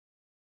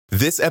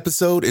This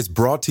episode is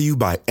brought to you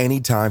by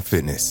Anytime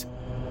Fitness.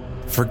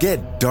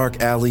 Forget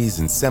dark alleys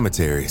and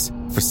cemeteries.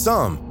 For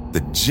some,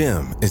 the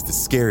gym is the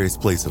scariest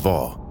place of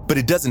all, but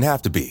it doesn't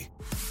have to be.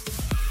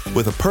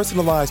 With a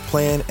personalized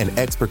plan and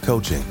expert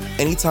coaching,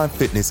 Anytime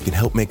Fitness can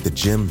help make the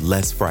gym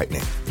less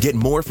frightening. Get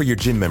more for your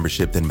gym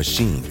membership than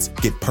machines.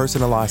 Get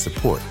personalized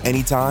support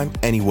anytime,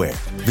 anywhere.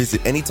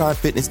 Visit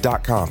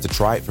AnytimeFitness.com to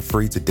try it for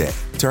free today.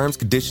 Terms,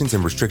 conditions,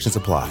 and restrictions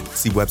apply.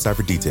 See website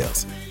for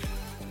details.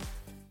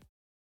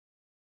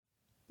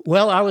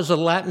 Well, I was a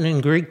Latin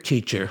and Greek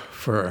teacher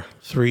for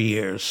 3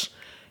 years.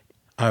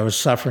 I was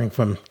suffering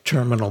from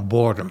terminal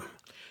boredom.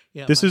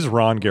 This is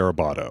Ron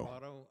Garabato.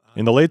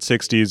 In the late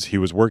 60s, he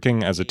was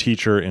working as a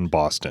teacher in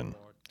Boston,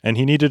 and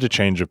he needed a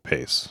change of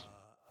pace.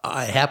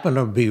 I happened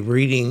to be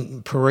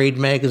reading Parade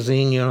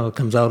magazine, it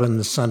comes out in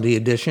the Sunday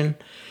edition,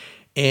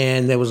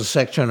 and there was a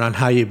section on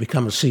how you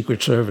become a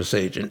Secret Service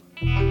agent.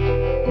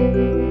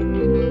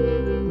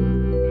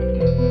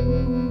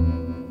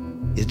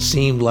 It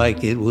seemed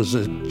like it was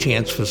a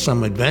chance for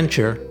some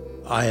adventure.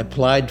 I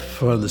applied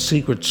for the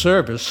Secret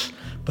Service,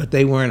 but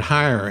they weren't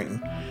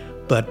hiring.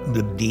 But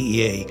the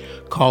DEA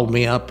called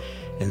me up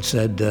and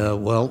said,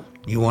 well,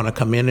 you want to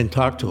come in and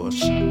talk to us?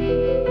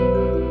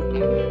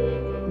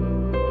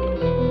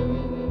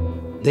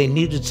 They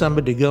needed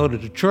somebody to go to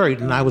Detroit,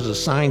 and I was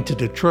assigned to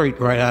Detroit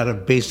right out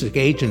of basic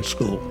agent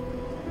school.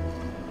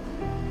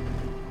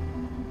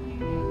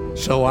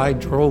 So I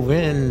drove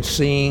in,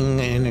 seeing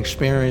and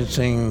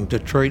experiencing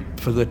Detroit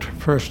for the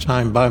first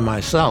time by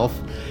myself,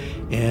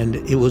 and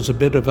it was a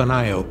bit of an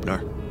eye-opener.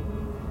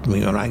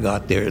 When I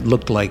got there, it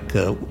looked like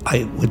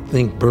I would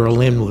think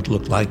Berlin would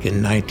look like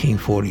in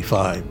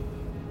 1945.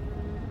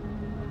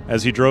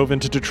 As he drove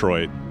into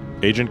Detroit,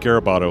 Agent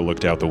Garabato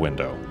looked out the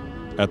window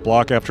at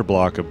block after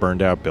block of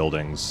burned-out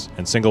buildings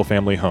and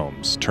single-family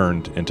homes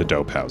turned into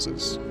dope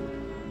houses.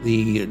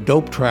 The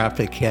dope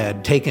traffic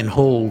had taken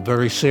hold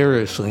very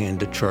seriously in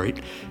Detroit.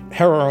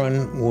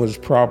 Heroin was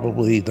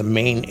probably the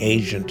main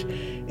agent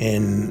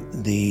in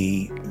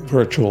the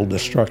virtual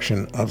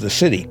destruction of the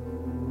city.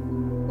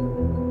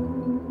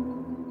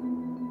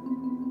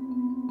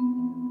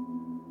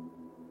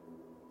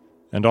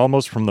 And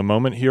almost from the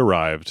moment he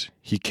arrived,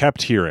 he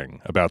kept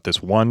hearing about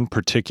this one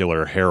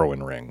particular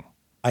heroin ring.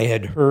 I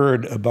had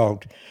heard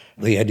about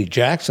the Eddie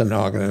Jackson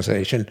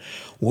organization,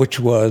 which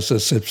was a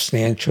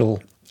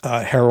substantial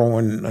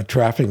heroin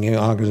trafficking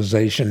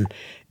organization.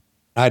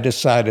 I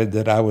decided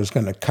that I was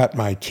going to cut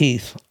my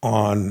teeth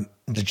on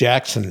the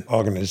Jackson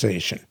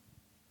organization.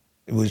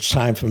 It was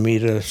time for me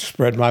to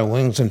spread my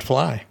wings and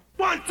fly.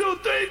 1, 2,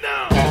 3,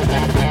 now!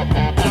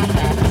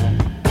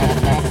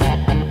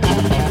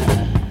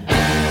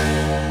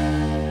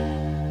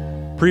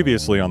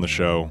 Previously on the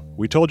show,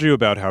 we told you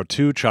about how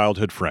two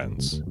childhood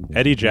friends,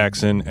 Eddie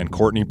Jackson and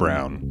Courtney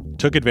Brown,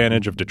 took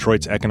advantage of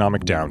Detroit's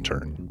economic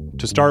downturn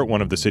to start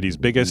one of the city's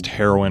biggest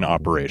heroin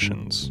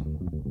operations.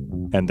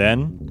 And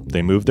then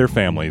they moved their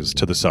families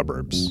to the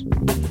suburbs.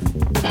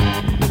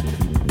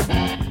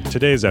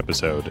 Today's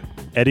episode,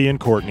 Eddie and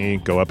Courtney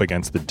go up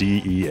against the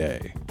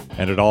DEA,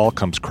 and it all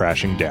comes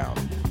crashing down.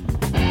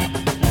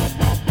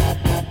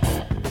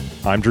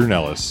 I'm Drew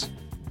Nellis.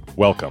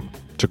 Welcome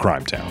to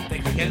Crime Town.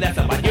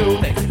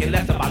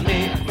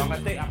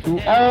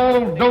 To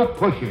all dope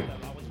pushers,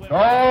 to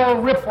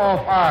all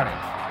rip-off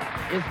artists,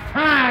 it's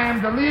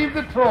time to leave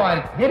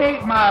Detroit. Hit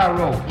 8 Mile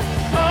Road.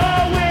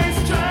 Always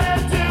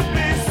trying to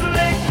be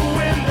slick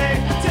when they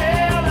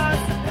tell us.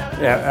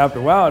 Yeah, after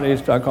a while, they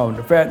start calling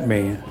me the fat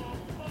man.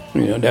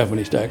 That's when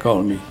they start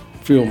calling me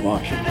field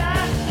marshal.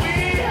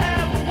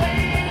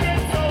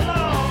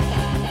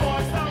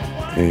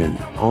 And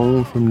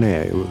on from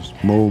there, it was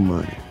more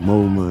money,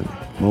 more money,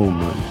 more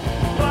money.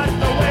 But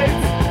the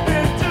wait's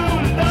been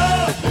too long.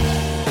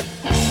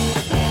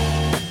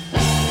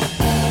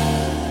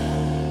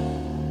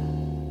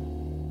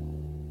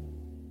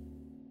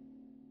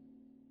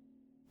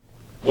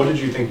 What did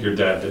you think your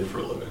dad did for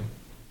a living?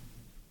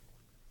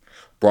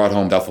 Brought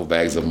home duffel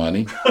bags of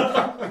money.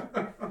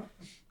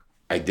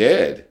 I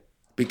did,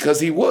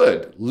 because he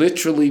would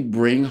literally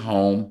bring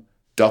home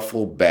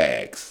duffel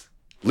bags,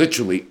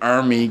 literally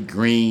army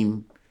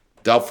green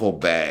duffel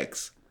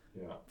bags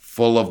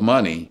full of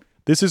money.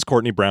 This is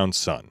Courtney Brown's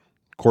son,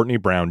 Courtney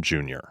Brown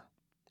Jr.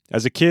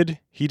 As a kid,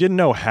 he didn't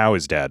know how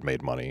his dad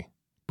made money,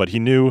 but he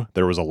knew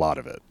there was a lot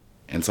of it.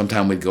 And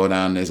sometimes we'd go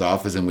down in his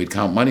office and we'd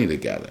count money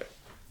together.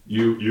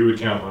 You would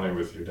count money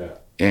with your dad?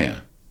 Yeah.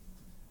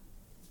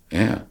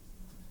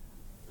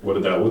 What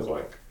did that look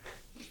like?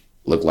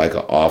 Looked like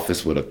an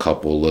office with a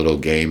couple little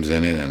games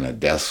in it and a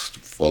desk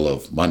full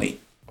of money.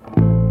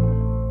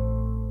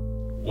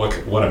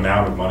 What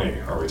amount of money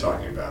are we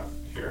talking about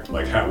here?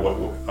 Like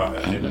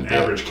in an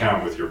average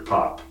count with your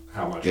pop,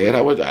 how much? Dad,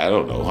 I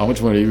don't know. How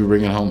much money are you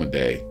bringing home a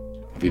day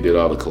if you did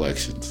all the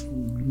collections?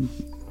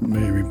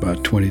 Maybe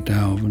about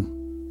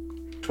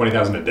 20,000.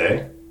 20,000 a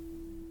day?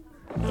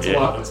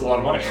 That's a lot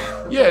of money.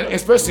 Yeah,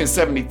 especially in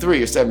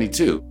 73 or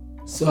 72.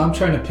 So I'm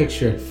trying to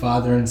picture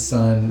father and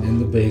son in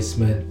the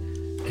basement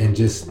and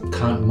just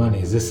count money.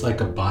 Is this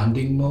like a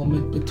bonding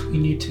moment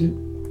between you two?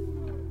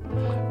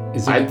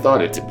 I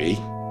thought it to be.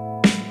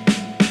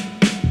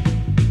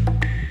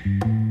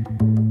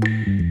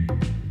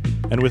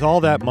 And with all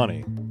that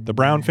money, the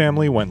Brown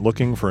family went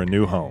looking for a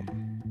new home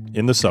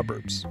in the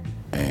suburbs.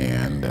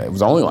 And it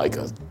was only like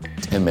a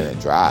 10-minute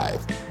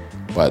drive.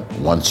 But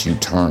once you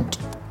turned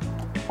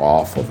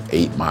off of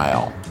 8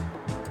 Mile,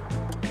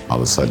 all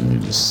of a sudden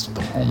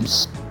the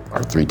homes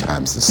are 3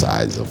 times the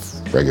size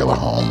of regular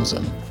homes,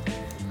 and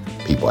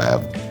people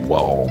have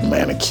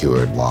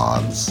well-manicured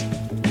lawns.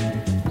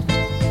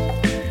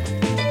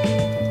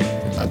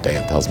 My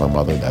dad tells my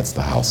mother that's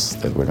the house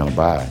that we're gonna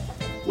buy.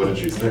 What did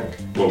you think?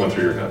 What went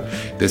through your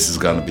head? This is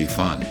gonna be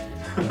fun.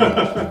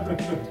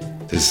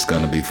 This is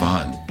gonna be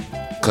fun.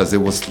 Because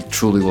it was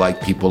truly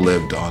like people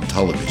lived on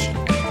television.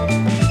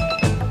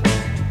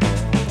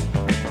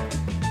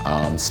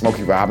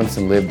 Smokey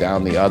Robinson lived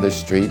down the other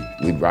street.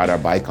 We'd ride our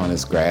bike on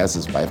his grass.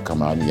 His wife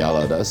come out and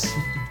yell at us.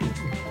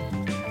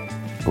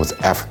 It was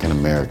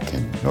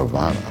African-American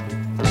Nirvana.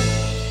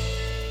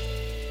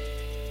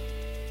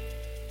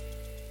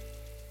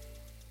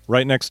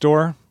 Right next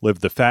door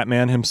lived the fat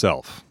man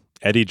himself,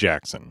 Eddie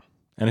Jackson,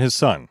 and his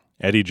son,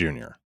 Eddie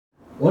Jr.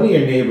 One of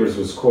your neighbors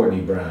was Courtney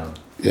Brown.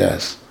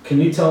 Yes.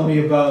 Can you tell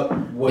me about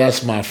what...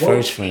 That's my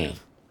first friend.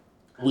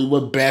 We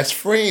were best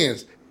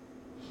friends.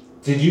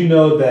 Did you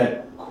know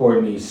that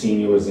Courtney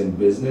Sr. was in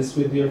business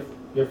with your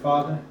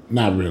father?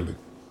 Not really.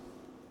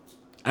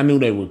 I knew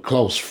they were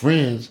close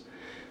friends,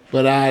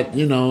 but at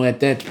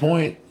that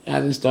point, I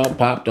just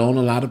popped on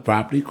a lot of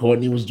property.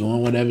 Courtney was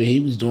doing whatever he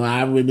was doing.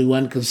 I really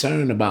wasn't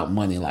concerned about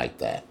money like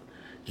that.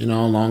 As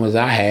long as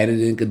I had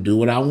it and could do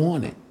what I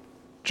wanted.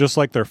 Just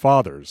like their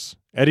fathers,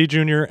 Eddie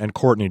Jr. and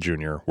Courtney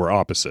Jr. were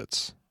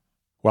opposites.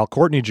 While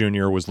Courtney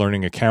Jr. was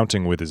learning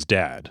accounting with his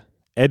dad,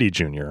 Eddie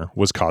Jr.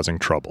 was causing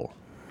trouble.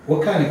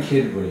 What kind of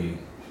kid were you?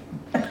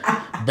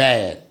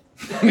 Bad.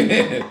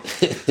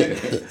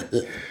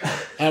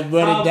 I'm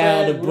running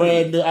down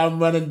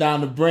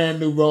the brand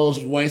new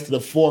Rolls Royce to the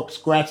fork,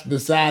 scratching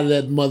the side of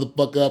that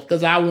motherfucker up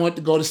because I wanted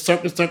to go to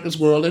Circus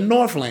World in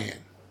Northland.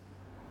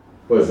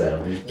 What was that?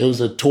 It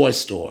was a toy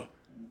store.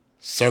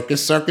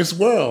 Circus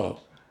World.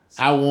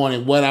 I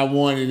wanted what I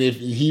wanted. If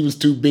he was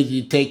too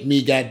busy to take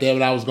me,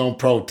 goddammit, I was gonna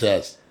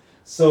protest.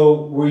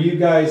 So were you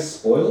guys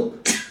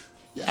spoiled?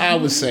 I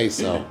would say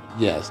so,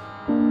 yes.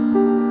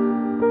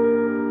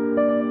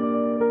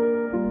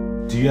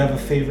 Do you have a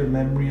favorite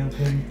memory of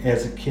him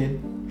as a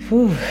kid?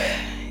 Whew,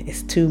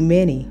 it's too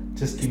many.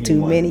 Just give me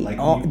too one, many.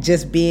 like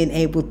just being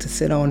able to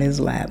sit on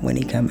his lap when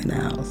he come in the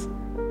house.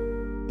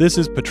 This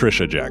is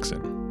Patricia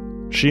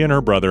Jackson. She and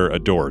her brother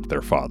adored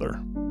their father.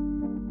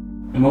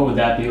 And what would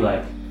that be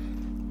like?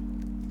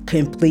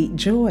 Complete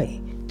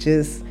joy.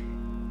 Just,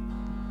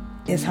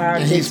 it's hard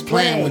and to he's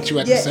explain. Playing with you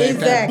at the same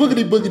exactly.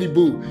 time. Boogity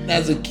boo.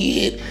 As a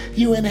kid,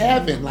 you in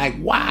heaven. Like,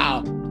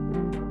 wow.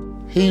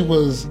 He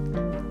was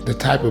the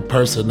type of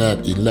person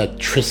that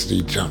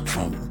electricity jumped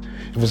from him.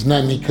 It was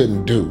nothing he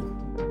couldn't do.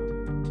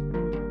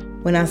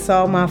 When I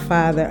saw my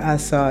father, I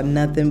saw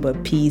nothing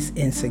but peace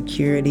and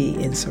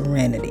security and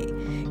serenity,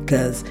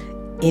 because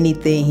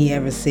anything he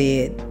ever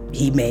said,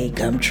 he made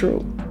come true.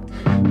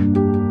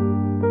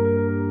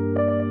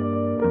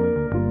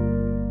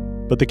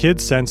 But the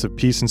kid's sense of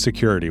peace and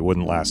security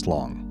wouldn't last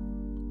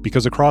long,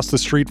 because across the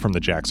street from the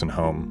Jackson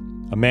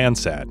home, a man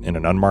sat in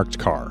an unmarked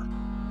car,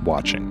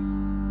 watching.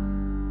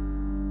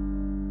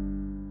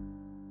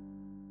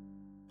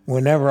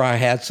 Whenever I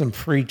had some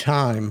free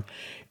time,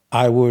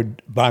 I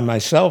would, by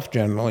myself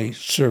generally,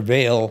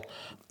 surveil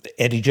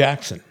Eddie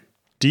Jackson.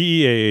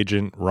 DEA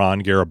agent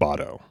Ron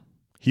Garabato.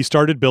 He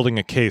started building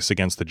a case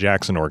against the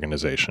Jackson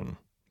organization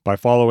by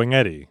following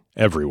Eddie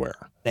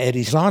everywhere.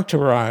 Eddie's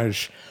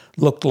entourage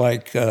looked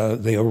like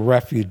they were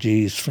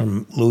refugees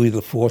from Louis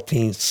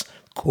XIV's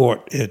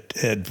court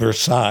at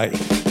Versailles.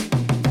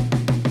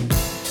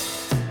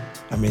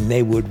 I mean,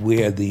 they would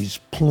wear these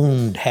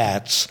plumed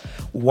hats,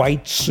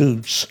 white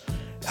suits,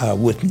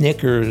 with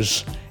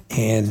knickers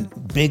and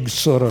big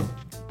sort of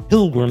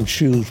pilgrim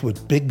shoes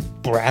with big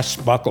brass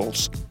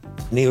buckles.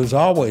 And he was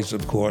always,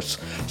 of course,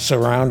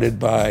 surrounded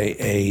by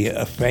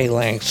a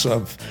phalanx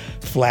of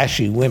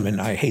flashy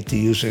women. I hate to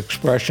use the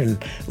expression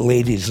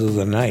ladies of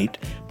the night,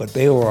 but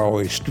they were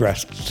always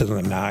dressed to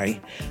the nine,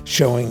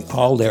 showing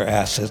all their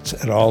assets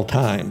at all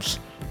times.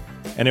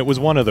 And it was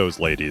one of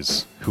those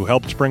ladies who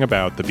helped bring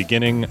about the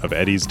beginning of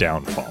Eddie's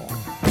downfall.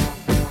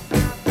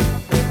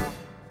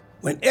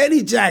 When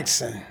Eddie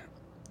Jackson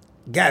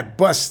got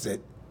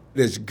busted,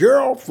 his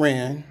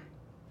girlfriend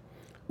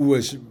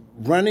was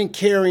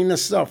carrying the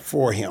stuff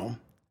for him.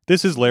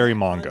 This is Larry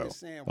Mongo,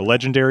 a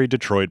legendary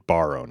Detroit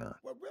bar owner.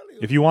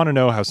 If you want to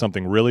know how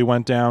something really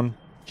went down,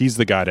 he's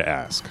the guy to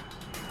ask.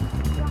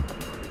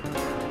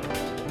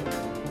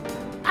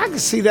 I can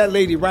see that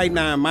lady right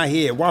now in my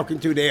head walking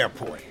through the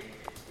airport.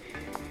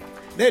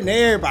 Letting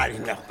everybody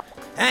know.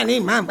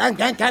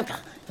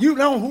 You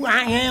know who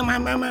I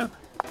am,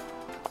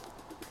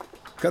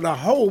 Because the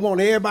hoe want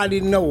everybody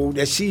to know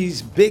that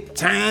she's big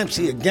time,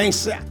 she a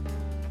gangster.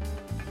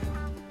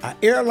 An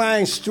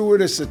airline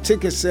stewardess, a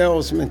ticket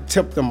salesman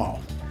tipped them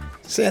off.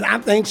 Said, I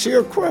think she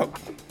a crook.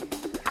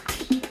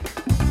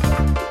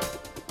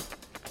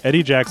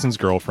 Eddie Jackson's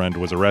girlfriend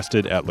was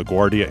arrested at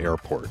LaGuardia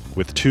Airport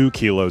with 2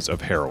 kilos of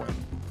heroin,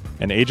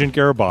 and Agent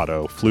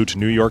Garabato flew to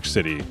New York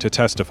City to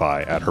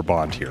testify at her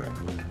bond hearing.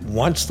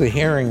 Once the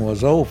hearing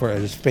was over,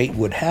 as fate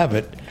would have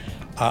it,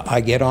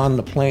 I get on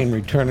the plane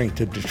returning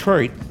to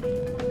Detroit,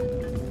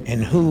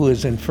 and who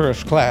is in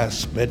first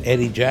class but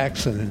Eddie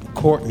Jackson and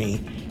Courtney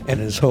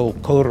and his whole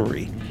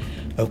coterie.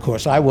 Of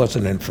course, I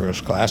wasn't in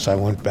first class. I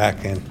went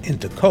back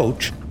into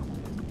coach,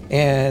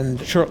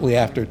 and shortly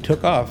after it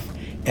took off,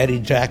 Eddie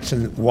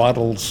Jackson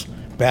waddles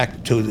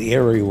back to the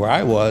area where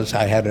I was.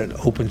 I had an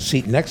open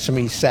seat next to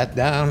me, sat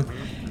down,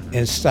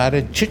 and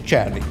started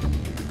chit-chatting.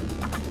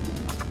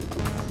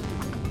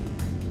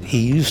 He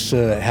used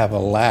to have a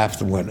laugh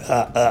that went,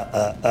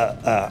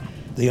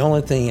 The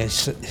only thing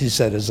he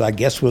said is, I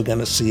guess we're going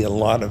to see a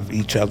lot of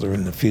each other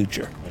in the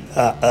future.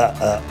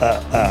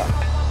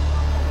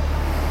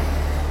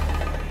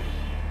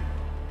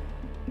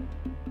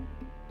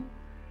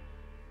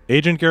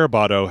 Agent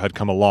Garabato had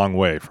come a long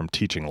way from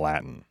teaching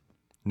Latin.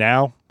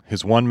 Now,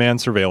 his one-man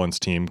surveillance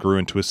team grew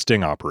into a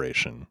sting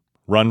operation,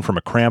 run from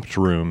a cramped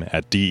room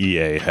at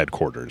DEA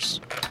headquarters.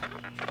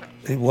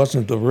 It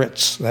wasn't the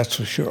Ritz, that's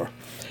for sure.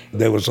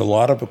 There was a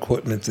lot of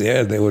equipment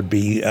there. There would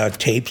be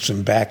tapes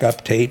and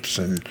backup tapes,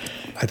 and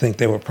I think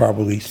there were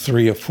probably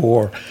 3 or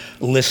 4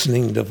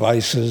 listening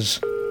devices.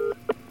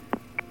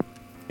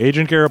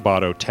 Agent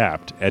Garabato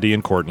tapped Eddie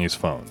and Courtney's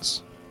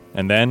phones,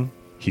 and then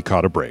he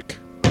caught a break.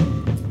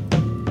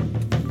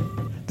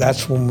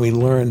 That's when we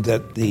learned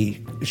that the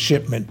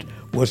shipment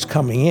was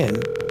coming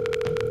in.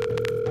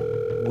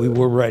 We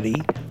were ready.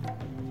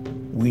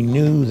 We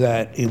knew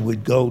that it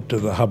would go to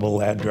the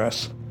Hubble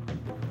address.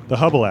 The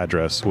Hubble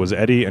address was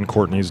Eddie and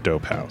Courtney's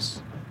dope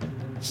house.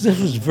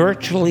 This was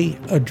virtually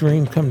a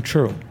dream come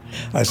true.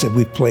 I said,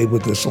 we've played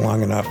with this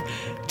long enough.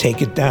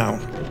 Take it down.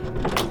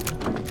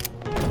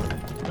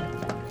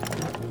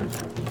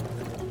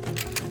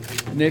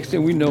 Next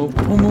thing we know,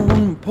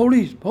 boom,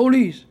 police,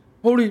 police,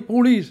 police,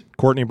 police.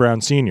 Courtney Brown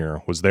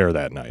Sr. was there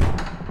that night.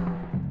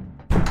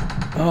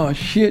 Oh,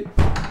 shit.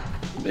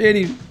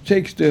 Eddie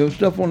takes the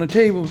stuff on the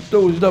table,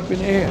 throws it up in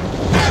the air.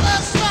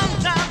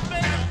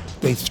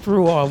 They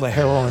threw all the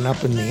heroin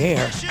up in the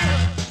air.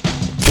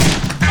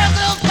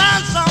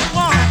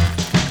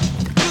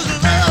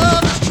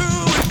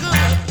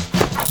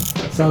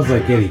 Sounds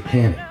like Eddie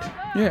panicked.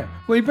 Yeah,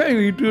 well, he panicked.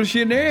 He threw the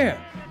shit in the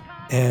air.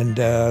 And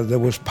there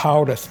was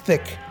powder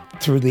thick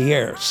through the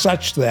air,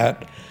 such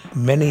that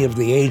many of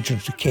the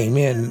agents who came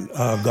in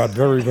got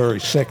very, very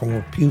sick and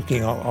were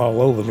puking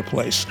all over the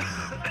place.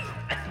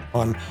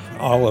 On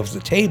all of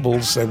the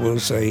tables, there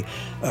was a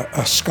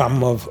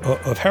scum of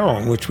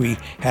heroin, which we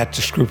had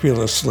to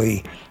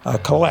scrupulously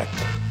collect.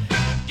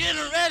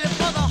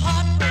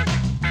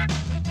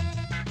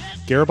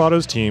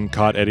 Garabato's team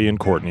caught Eddie and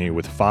Courtney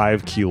with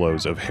 5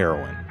 kilos of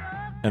heroin,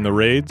 and the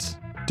raids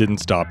didn't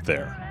stop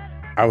there.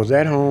 I was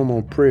at home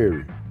on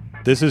Prairie.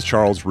 This is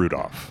Charles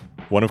Rudolph,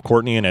 one of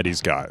Courtney and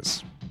Eddie's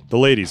guys, the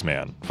ladies'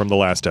 man from the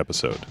last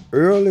episode.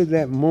 Early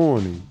that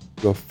morning,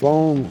 the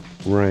phone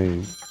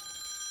rang,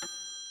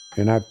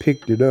 and I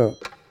picked it up,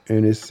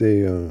 and it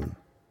said,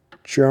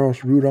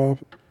 Charles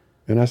Rudolph?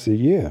 And I said,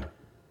 yeah.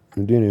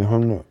 And then it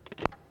hung up.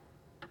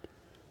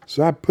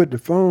 So I put the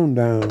phone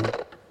down,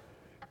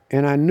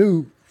 and I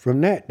knew from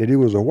that it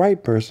was a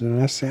white person,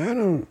 and I said, I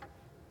don't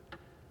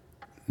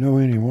know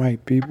any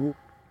white people.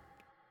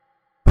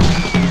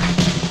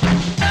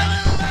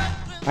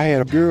 I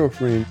had a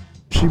girlfriend.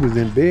 She was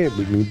in bed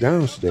with me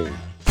downstairs.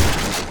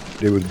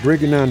 They was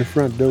breaking down the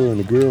front door, and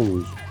the girl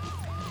was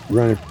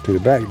running to the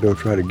back door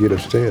trying to get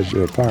upstairs to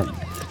her apartment.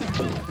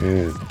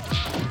 And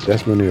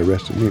that's when they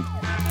arrested me.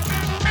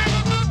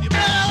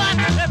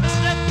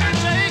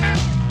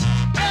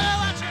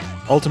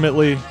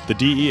 Ultimately, the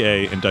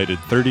DEA indicted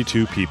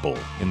 32 people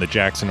in the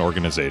Jackson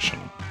organization.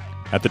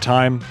 At the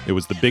time, it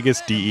was the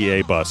biggest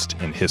DEA bust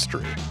in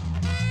history.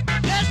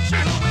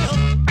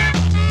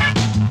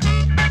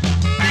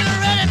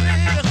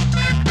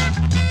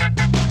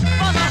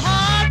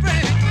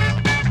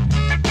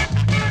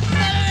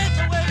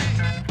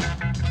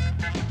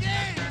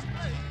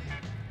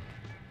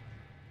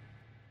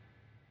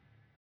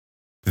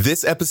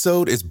 This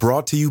episode is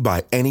brought to you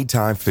by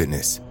Anytime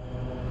Fitness.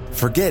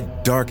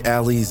 Forget dark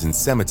alleys and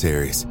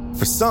cemeteries.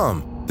 For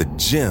some, the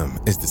gym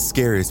is the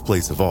scariest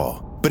place of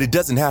all. But it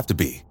doesn't have to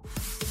be.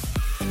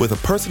 With a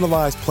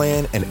personalized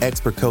plan and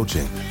expert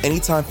coaching,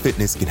 Anytime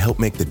Fitness can help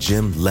make the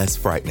gym less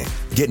frightening.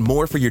 Get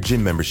more for your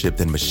gym membership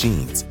than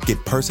machines.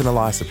 Get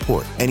personalized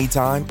support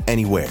anytime,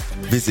 anywhere.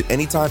 Visit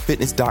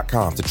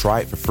AnytimeFitness.com to try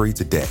it for free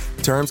today.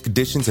 Terms,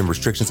 conditions, and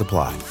restrictions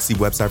apply. See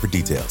website for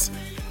details.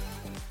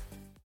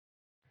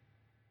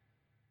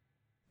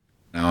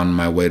 Now, on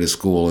my way to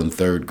school in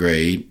 3rd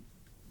grade,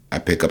 I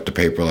pick up the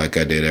paper like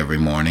I did every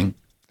morning.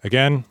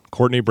 Again,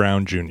 Courtney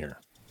Brown Jr.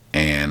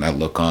 And I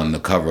look on the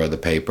cover of the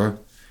paper,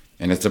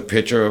 and it's a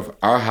picture of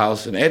our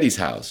house and Eddie's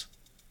house.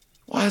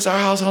 Why is our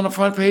house on the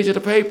front page of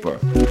the paper?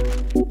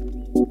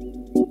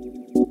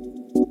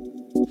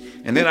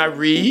 And then I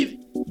read,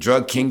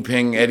 drug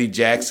kingpin Eddie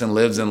Jackson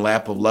lives in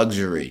lap of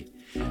luxury.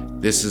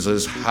 this is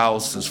his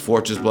house, his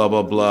fortress, blah,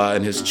 blah, blah,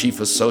 and his chief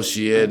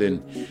associate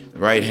and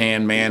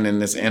right-hand man in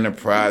this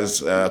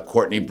enterprise,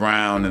 Courtney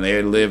Brown, and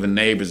they live in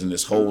neighbors and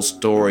this whole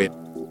story.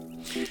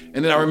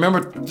 And then I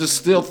remember just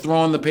still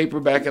throwing the paper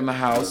back in the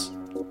house.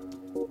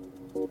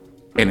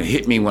 And it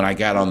hit me when I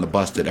got on the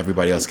bus that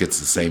everybody else gets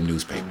the same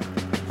newspaper.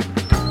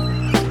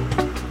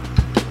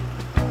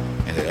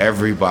 And that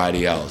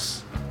everybody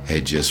else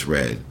had just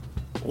read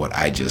what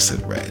I just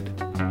had read.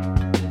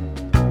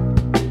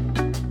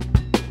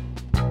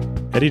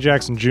 Eddie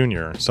Jackson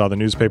Jr. saw the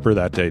newspaper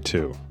that day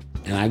too.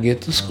 And I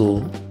get to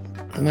school,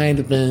 and might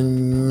have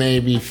been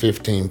maybe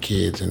 15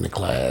 kids in the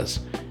class.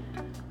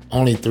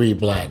 Only 3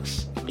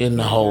 blacks in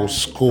the whole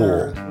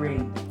school.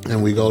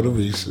 And we go to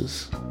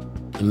recess,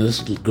 and this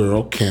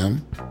girl,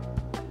 Kim,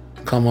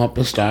 come up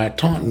and start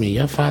taunting me.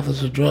 Your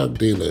father's a drug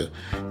dealer.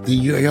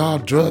 Y'all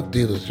drug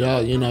dealers.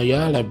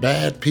 Y'all are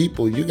bad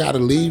people. You got to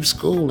leave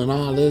school and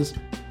all this.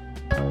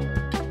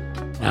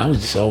 I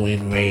was so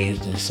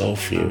enraged and so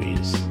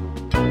furious.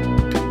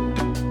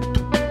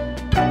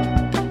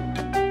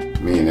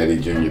 Me and Eddie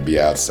Jr. be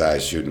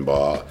outside shooting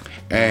ball,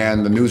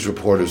 and the news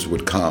reporters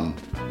would come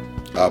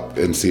up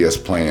and see us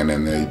playing,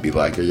 and they'd be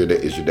like,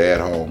 is your dad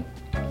home?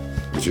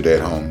 Is your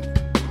dad home?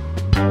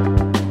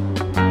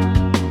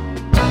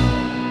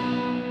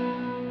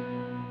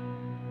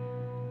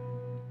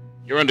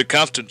 You're under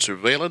constant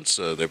surveillance.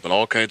 There have been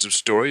all kinds of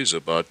stories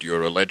about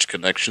your alleged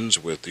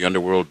connections with the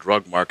underworld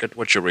drug market.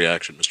 What's your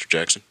reaction, Mr.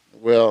 Jackson?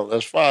 Well,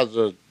 as far as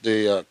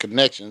the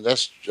connection,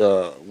 that's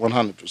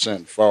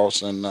 100%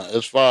 false. And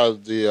as far as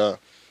the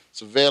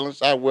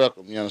surveillance, I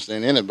welcome, you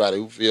understand, anybody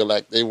who feel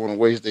like they want to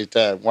waste their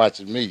time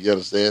watching me, you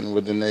understand,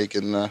 well, then they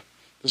can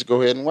just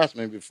go ahead and watch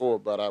me before,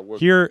 but I work.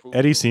 Here,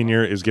 Eddie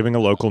Sr. is giving a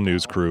local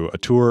news crew a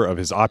tour of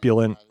his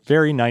opulent,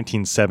 very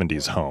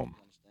 1970s home.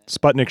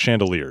 Sputnik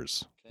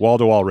chandeliers,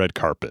 wall-to-wall red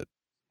carpet,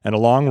 and a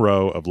long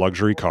row of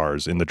luxury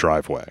cars in the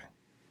driveway.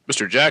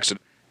 Mr. Jackson,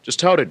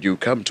 just how did you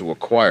come to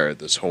acquire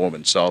this home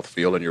in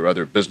Southfield and your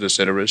other business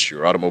interests,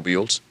 your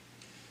automobiles?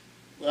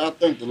 Well, I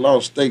think the law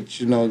states,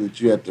 that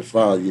you have to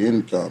file your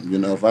income.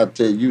 If I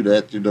tell you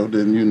that,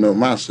 then you know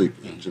my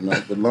secrets,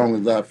 But as long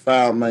as I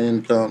file my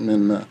income,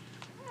 and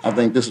I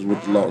think this is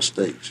what the law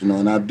states,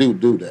 and I do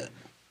that.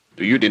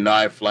 Do you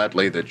deny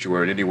flatly that you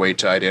are in any way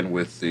tied in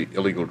with the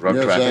illegal drug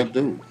traffic? Yes, I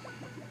do.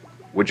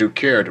 Would you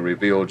care to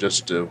reveal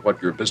just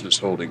what your business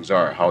holdings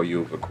are, how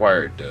you've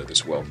acquired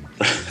this wealth?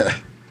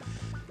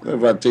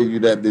 If I tell you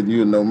that, then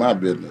you know my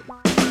business.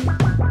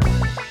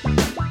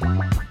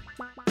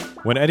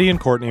 When Eddie and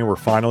Courtney were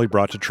finally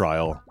brought to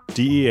trial,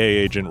 DEA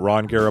agent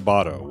Ron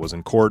Garabato was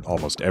in court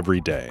almost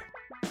every day.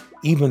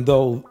 Even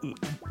though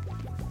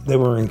they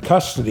were in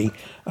custody,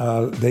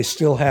 they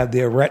still had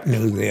their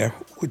retinue there,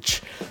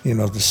 which,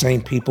 the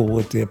same people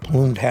with their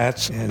plumed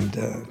hats and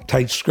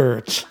tight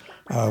skirts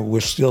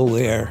were still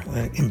there,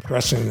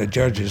 impressing the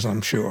judges,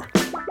 I'm sure.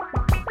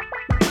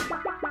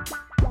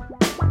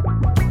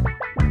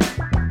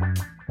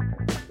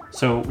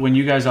 So when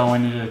you guys all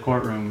went into the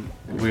courtroom,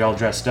 were we all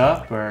dressed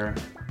up, or?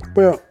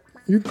 Well,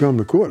 you come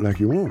to court like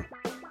you want.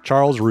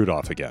 Charles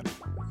Rudolph again.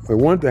 But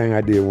one thing I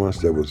did once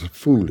that was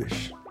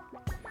foolish.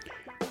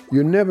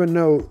 You never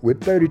know,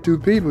 with 32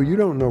 people, you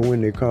don't know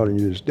when they're calling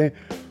you to stand.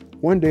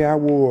 One day I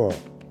wore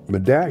a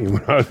medallion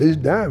with all these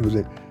diamonds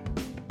in.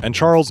 And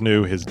Charles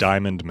knew his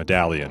diamond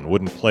medallion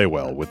wouldn't play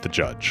well with the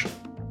judge.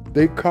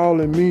 They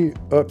calling me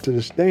up to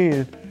the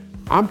stand.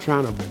 I'm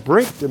trying to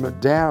break the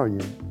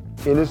medallion,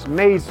 and it's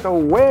made so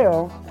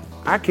well,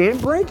 I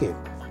can't break it.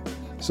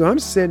 So I'm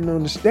sitting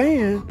on the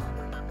stand,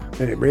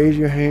 and they raise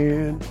your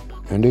hand,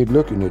 and they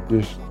looking at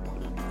this,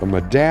 a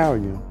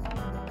medallion.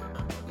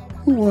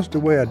 Who wants to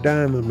wear a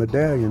diamond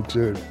medallion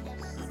to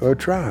a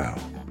trial?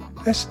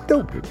 That's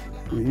stupid,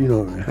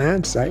 in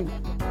hindsight.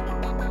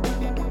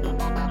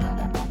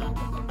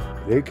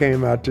 They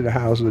came out to the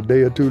house a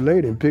day or two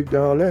later and picked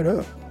all that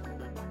up.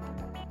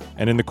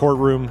 And in the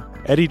courtroom,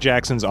 Eddie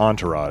Jackson's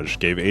entourage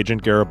gave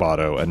Agent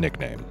Garabato a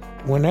nickname.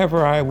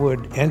 Whenever I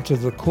would enter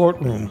the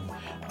courtroom,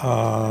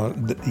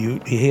 you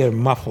hear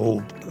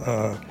muffled,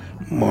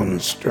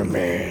 Monster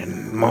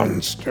Man,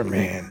 Monster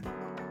Man.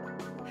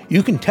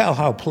 You can tell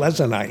how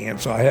pleasant I am,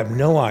 so I have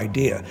no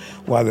idea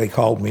why they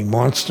called me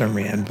Monster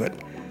Man, but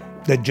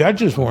the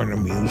judges weren't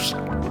amused.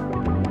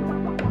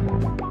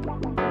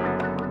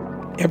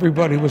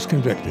 Everybody was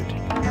convicted.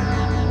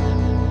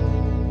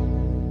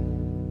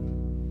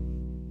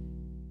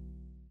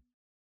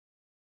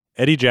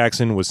 Eddie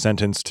Jackson was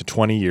sentenced to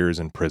 20 years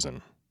in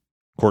prison.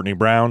 Courtney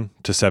Brown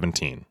to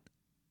 17.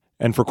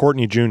 And for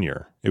Courtney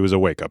Jr., it was a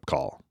wake-up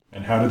call.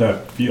 And how did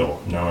that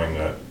feel, knowing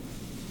that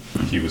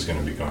he was going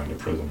to be going to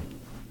prison?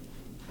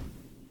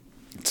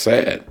 It's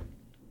sad.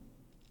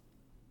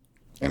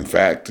 In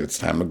fact, it's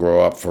time to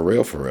grow up for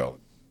real, for real.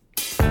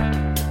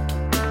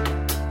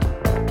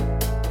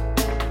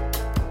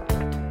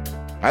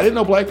 I didn't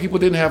know black people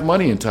didn't have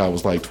money until I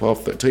was like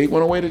 12, until he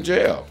went away to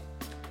jail.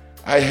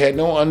 I had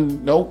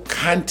no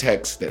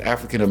context that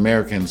African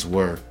Americans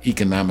were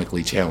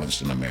economically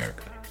challenged in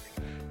America.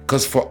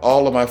 Because for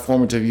all of my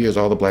formative years,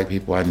 all the black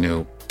people I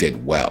knew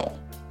did well.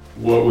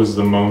 What was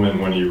the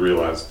moment when you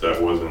realized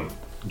that wasn't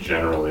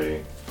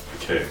generally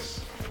the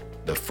case?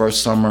 The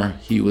first summer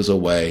he was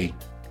away,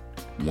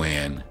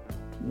 when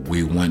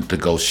we went to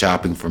go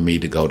shopping for me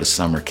to go to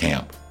summer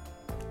camp,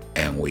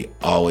 and we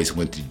always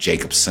went to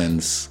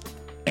Jacobson's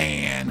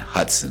and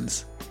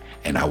Hudson's,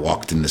 and I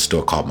walked in the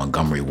store called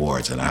Montgomery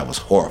Ward's, and I was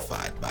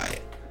horrified by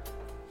it.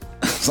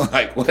 I was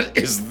like, what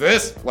is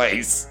this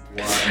place?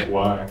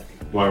 Why?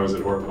 Why was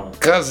it horrifying?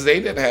 Because they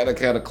didn't have the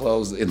kind of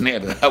clothes in there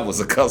that I was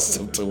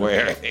accustomed to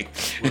wearing.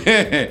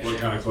 What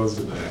kind of clothes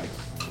did they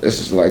have? This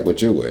is like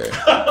what you wear.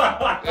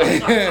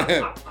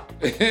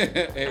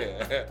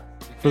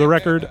 For the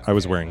record, I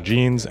was wearing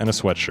jeans and a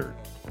sweatshirt.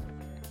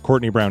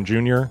 Courtney Brown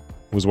Jr.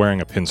 was wearing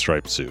a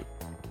pinstripe suit.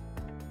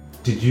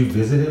 Did you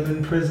visit him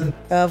in prison?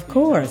 Of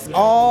course.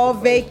 All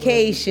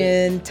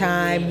vacation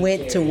time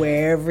went to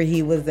wherever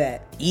he was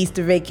at.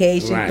 Easter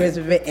vacation, Right.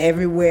 Christmas,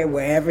 everywhere,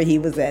 wherever he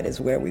was at is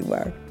where we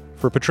were.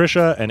 For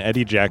Patricia and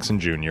Eddie Jackson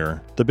Jr.,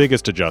 the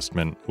biggest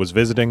adjustment was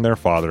visiting their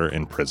father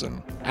in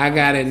prison. I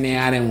got in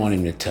there, I didn't want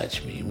him to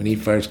touch me. When he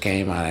first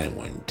came out, I didn't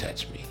want him to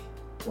touch me.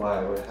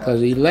 Why? Because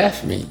he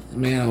left me.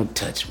 Man, don't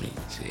touch me.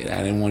 Shit, I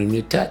didn't want him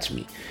to touch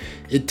me.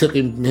 It took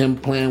him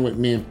playing with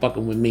me and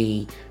fucking with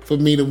me for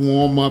me to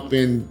warm up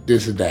and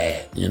this or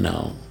that, you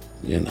know,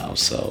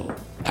 so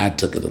I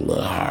took it a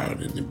little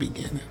hard in the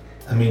beginning.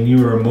 I mean,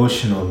 you were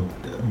emotional.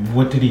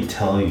 What did he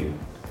tell you?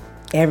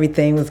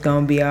 Everything was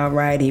going to be all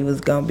right. He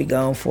was going to be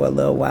gone for a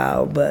little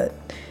while, but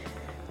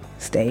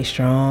stay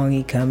strong.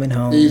 He coming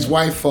home. These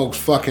white folks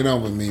fucking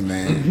over me,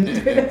 man.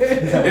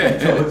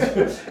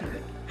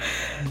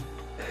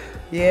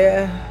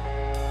 Yeah.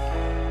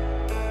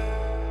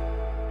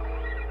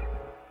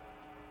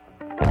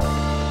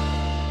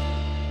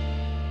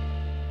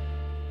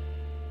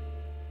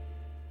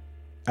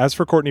 As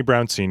for Courtney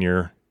Brown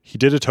Sr., he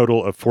did a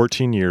total of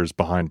 14 years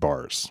behind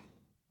bars.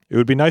 It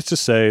would be nice to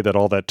say that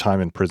all that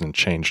time in prison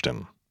changed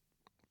him.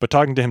 But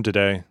talking to him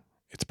today,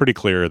 it's pretty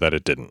clear that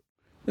it didn't.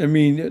 I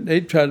mean,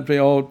 they tried to play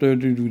all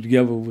 32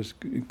 together, was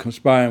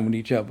conspiring with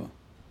each other.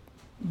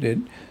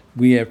 That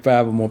we had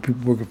 5 or more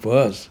people working for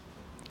us,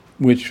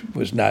 which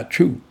was not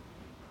true.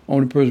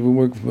 Only person we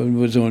worked for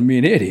was on me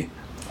and Eddie.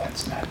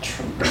 That's not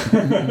true.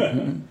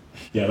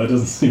 Yeah, that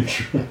doesn't seem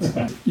true.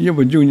 Yeah,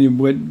 but Junior,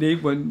 but they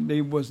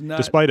was not.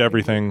 Despite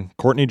everything,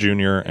 Courtney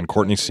Jr. and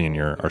Courtney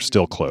Sr. are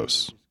still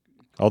close,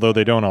 although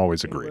they don't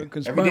always agree.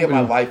 Every day of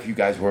my life, you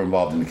guys were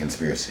involved in the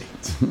conspiracy.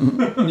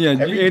 Yeah,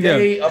 Every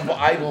day of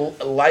my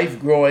life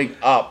growing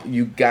up,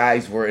 you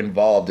guys were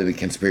involved in a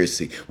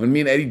conspiracy. When me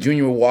and Eddie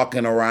Jr. were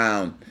walking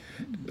around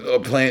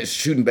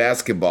shooting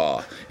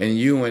basketball, and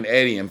you and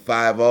Eddie and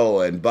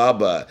 5-0 and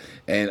Bubba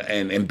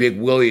and Big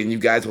Willie and you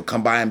guys would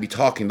come by and be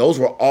talking, those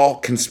were all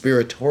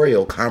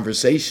conspiratorial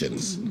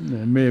conversations. It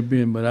may have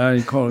been, but I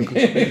ain't calling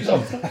it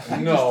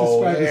conspiracy.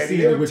 No,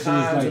 there were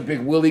times when Big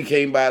Willie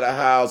came by the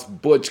house,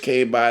 Butch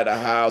came by the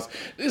house.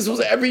 This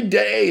was every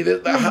day.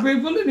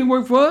 Big Willie didn't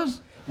work for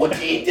us. What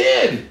he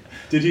did?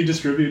 Did he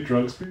distribute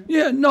drugs for you?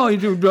 Yeah, no, he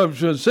did drugs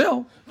for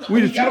himself.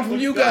 We got it from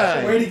you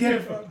guys. Where'd he get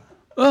it from?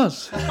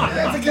 Us.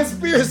 That's a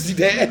conspiracy,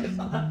 Dad.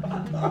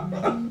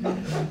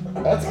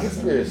 That's a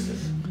conspiracy.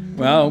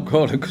 Well, I don't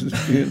call it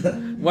conspiracy.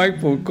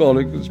 White folk call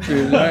it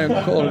conspiracy. I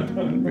ain't call it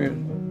conspiracy.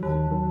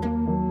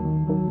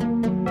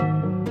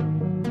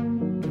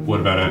 What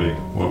about Eddie?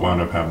 What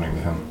wound up happening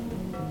to him?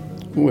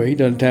 Well, he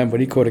done time,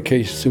 but he caught a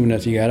case as soon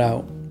as he got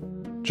out.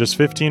 Just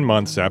 15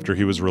 months after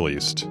he was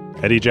released,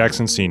 Eddie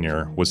Jackson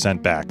Sr. was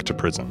sent back to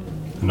prison.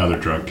 Another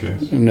drug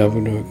case?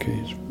 Another drug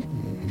case.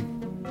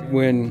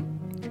 When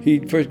he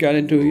first got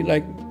into it,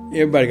 like,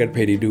 everybody got to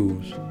pay their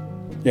dues.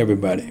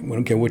 Everybody. We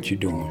don't care what you're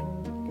doing.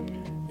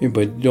 Yeah,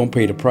 but don't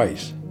pay the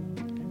price.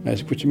 I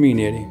said, what you mean,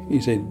 Eddie?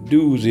 He said,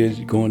 dues is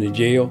going to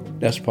jail.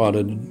 That's part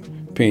of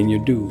paying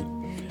your dues.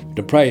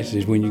 The price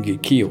is when you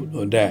get killed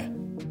or die.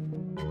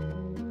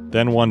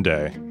 Then one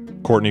day,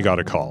 Courtney got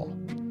a call.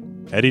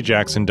 Eddie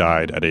Jackson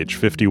died at age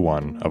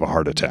 51 of a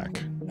heart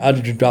attack. I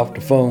just dropped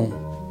the phone.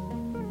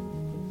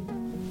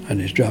 I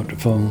just dropped the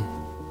phone.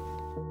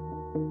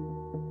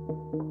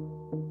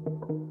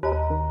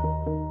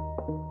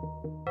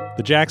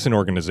 The Jackson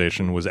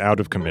Organization was out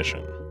of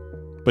commission.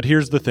 But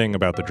here's the thing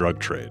about the drug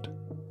trade.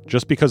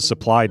 Just because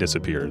supply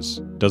disappears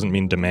doesn't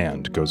mean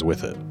demand goes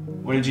with it.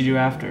 What did you do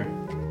after?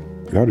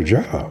 Got a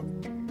job.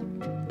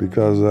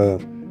 Because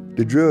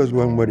the drugs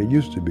wasn't what it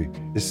used to be.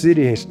 The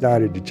city had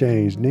started to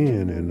change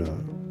then, and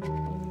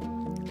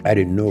I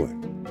didn't know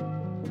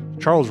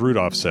it. Charles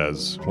Rudolph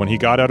says when he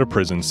got out of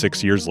prison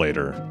 6 years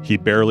later, he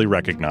barely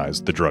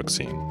recognized the drug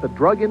scene. The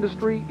drug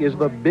industry is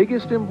the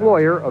biggest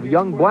employer of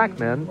young black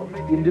men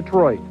in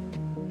Detroit.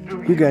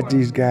 You got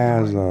these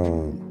guys,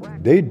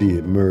 they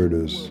did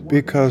murders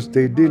because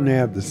they didn't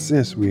have the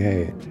sense we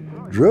had.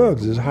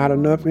 Drugs is hot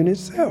enough in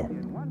itself.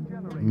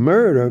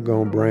 Murder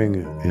gonna bring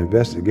an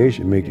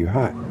investigation, make you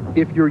hot.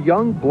 If you're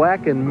young,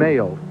 black, and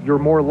male, you're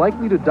more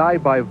likely to die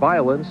by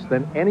violence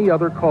than any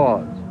other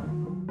cause.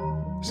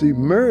 See,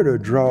 murder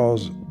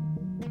draws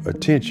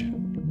attention.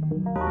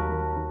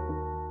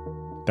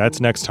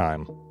 That's next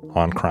time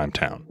on Crime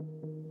Town.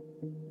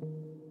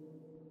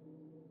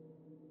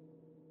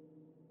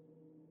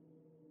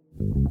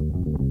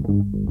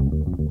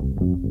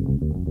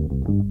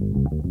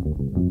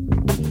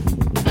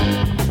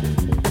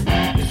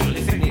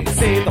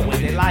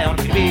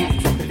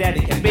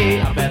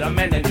 let them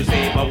in and you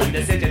see. But when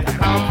decisions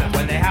come, that's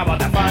when they have all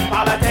the fun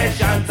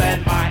politicians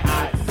in my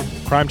eyes.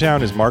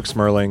 Crimetown is Mark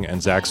Smerling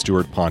and Zach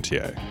Stewart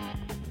Pontier.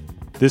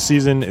 This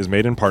season is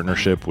made in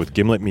partnership with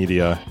Gimlet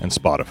Media and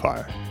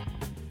Spotify.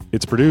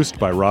 It's produced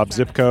by Rob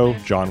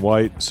Zipko, John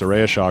White,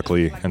 Soraya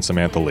Shockley, and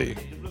Samantha Lee.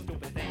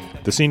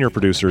 The senior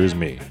producer is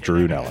me,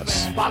 Drew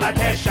Nellis.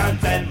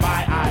 Politicians in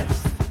my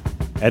eyes.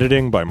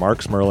 Editing by Mark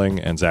Smerling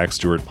and Zach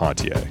Stewart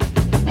Pontier.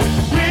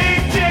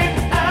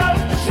 Reaching out,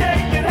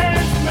 shaking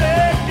hands,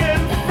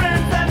 making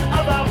friends and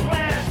other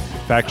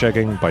plans.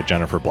 Fact-checking by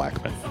Jennifer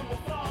Blackman.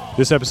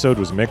 This episode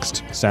was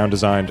mixed, sound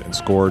designed, and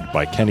scored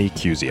by Kenny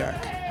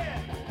Kusiak.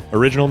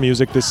 Original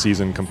music this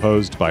season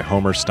composed by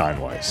Homer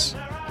Steinweiss.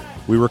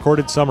 We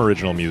recorded some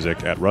original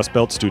music at Rust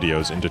Belt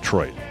Studios in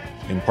Detroit,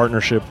 in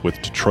partnership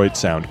with Detroit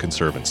Sound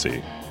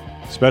Conservancy.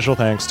 Special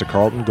thanks to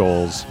Carlton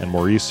Goals and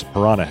Maurice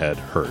Piranahead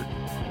Hurd.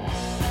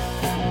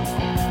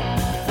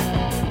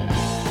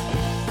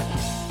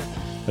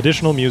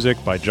 Additional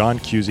music by John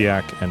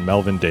Kusiak and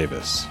Melvin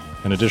Davis,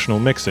 and additional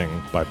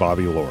mixing by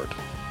Bobby Lord.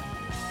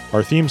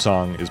 Our theme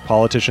song is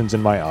Politicians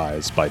in My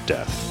Eyes by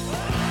Death.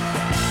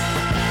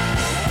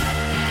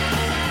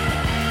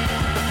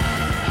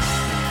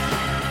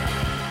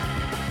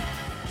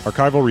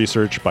 Archival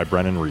research by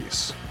Brennan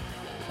Reese.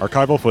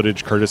 Archival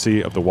footage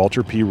courtesy of the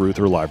Walter P.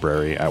 Reuther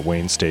Library at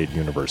Wayne State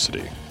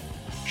University.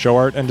 Show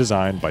art and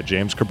design by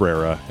James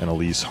Cabrera and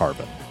Elise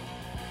Harvin.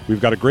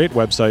 We've got a great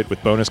website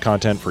with bonus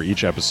content for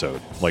each episode,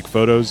 like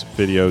photos,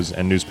 videos,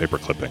 and newspaper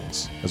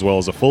clippings, as well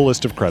as a full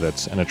list of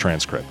credits and a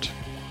transcript.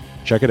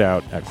 Check it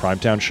out at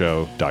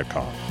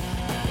crimetownshow.com.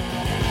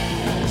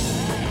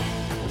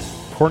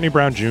 Courtney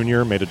Brown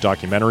Jr. made a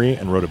documentary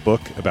and wrote a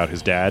book about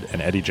his dad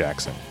and Eddie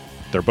Jackson.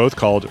 They're both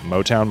called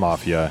Motown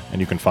Mafia,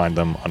 and you can find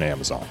them on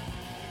Amazon.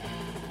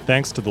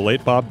 Thanks to the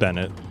late Bob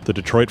Bennett, the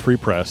Detroit Free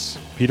Press,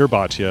 Peter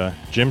Bhatia,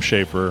 Jim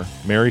Schaefer,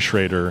 Mary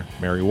Schrader,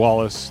 Mary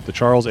Wallace, the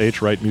Charles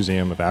H. Wright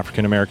Museum of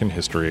African American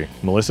History,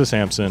 Melissa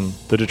Sampson,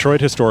 the Detroit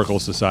Historical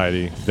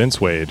Society,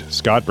 Vince Wade,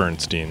 Scott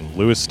Bernstein,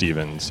 Lewis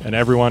Stevens, and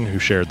everyone who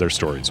shared their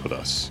stories with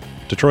us.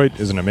 Detroit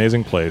is an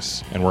amazing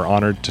place, and we're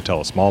honored to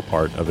tell a small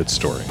part of its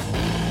story.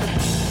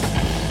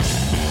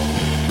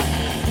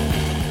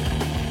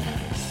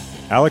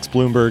 Alex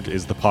Bloomberg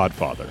is the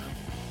podfather.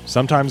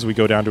 Sometimes we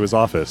go down to his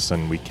office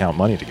and we count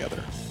money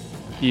together.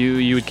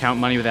 You would count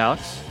money with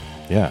Alex?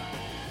 Yeah.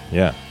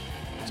 So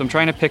I'm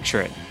trying to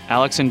picture it.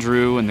 Alex and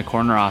Drew in the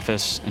corner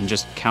office and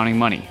just counting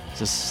money. Is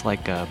this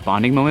like a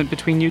bonding moment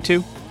between you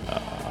two?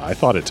 I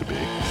thought it to be.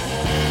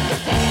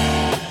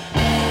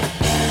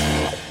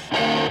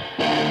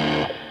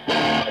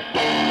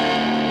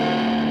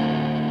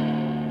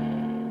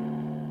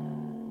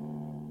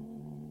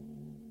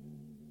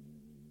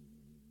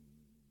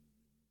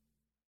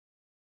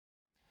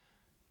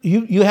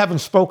 You haven't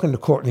spoken to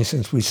Courtney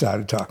since we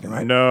started talking,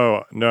 right?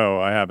 No,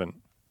 I haven't.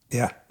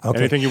 Yeah. Okay.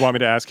 Anything you want me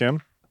to ask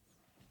him?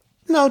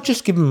 No,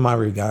 just give him my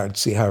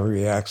regards, see how he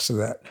reacts to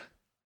that.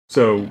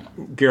 So,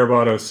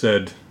 Garabato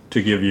said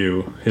to give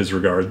you his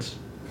regards.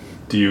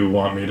 Do you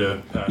want me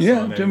to pass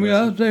on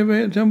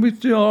tell me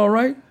still all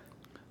right.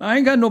 I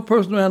ain't got no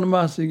personal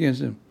animosity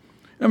against him.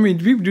 I mean,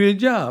 people do their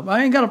job.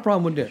 I ain't got a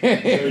problem with that.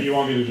 So you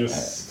want me to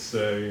just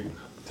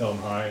tell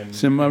him hi? And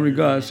send my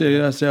regards.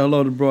 I say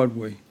hello to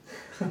Broadway.